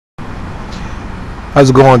How's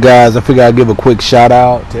it going, guys? I figure I'd give a quick shout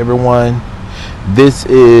out to everyone. This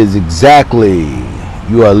is Exactly.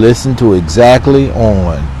 You are listening to Exactly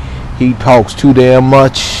on He Talks Too Damn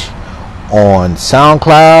Much on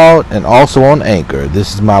SoundCloud and also on Anchor.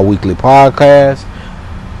 This is my weekly podcast.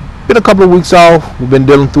 Been a couple of weeks off. We've been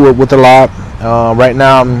dealing through it with a lot. Right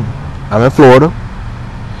now, I'm in Florida.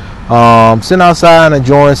 Sitting outside and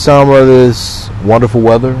enjoying some of this wonderful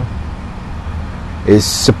weather. It's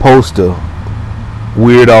supposed to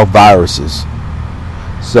weird off viruses.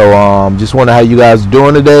 So just wonder how you guys are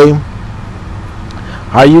doing today.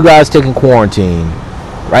 How are you guys taking quarantine?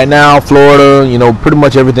 Right now, Florida, pretty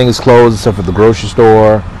much everything is closed except for the grocery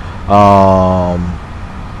store.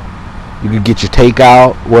 You can get your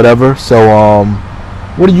takeout, whatever. So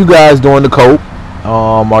what are you guys doing to cope?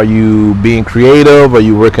 Are you being creative? Are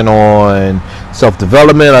you working on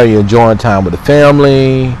self-development? Are you enjoying time with the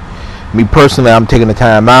family? Me personally, I'm taking the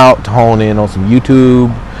time out to hone in on some YouTube,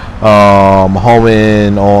 hone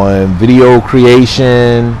in on video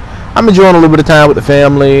creation. I'm enjoying a little bit of time with the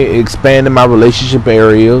family, expanding my relationship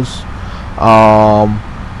areas.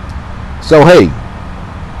 So hey,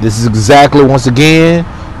 this is Exactly once again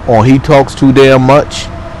on He Talks Too Damn Much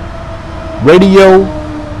radio.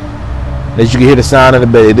 As you can hear the sound of the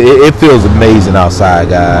bed, it feels amazing outside,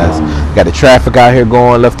 guys. Got the traffic out here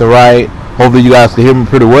going left and right. Hopefully you guys can hear me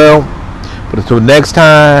pretty well. But until next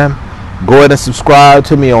time, go ahead and subscribe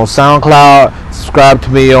to me on SoundCloud. Subscribe to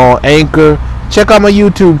me on Anchor. Check out my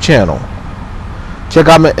YouTube channel. Check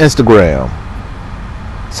out my Instagram.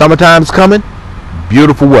 Summertime's coming.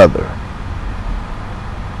 Beautiful weather.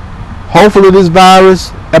 Hopefully this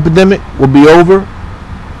virus epidemic will be over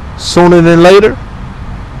sooner than later.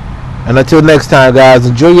 And until next time, guys,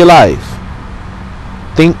 enjoy your life.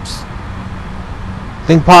 Think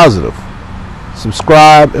positive.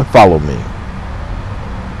 Subscribe and follow me.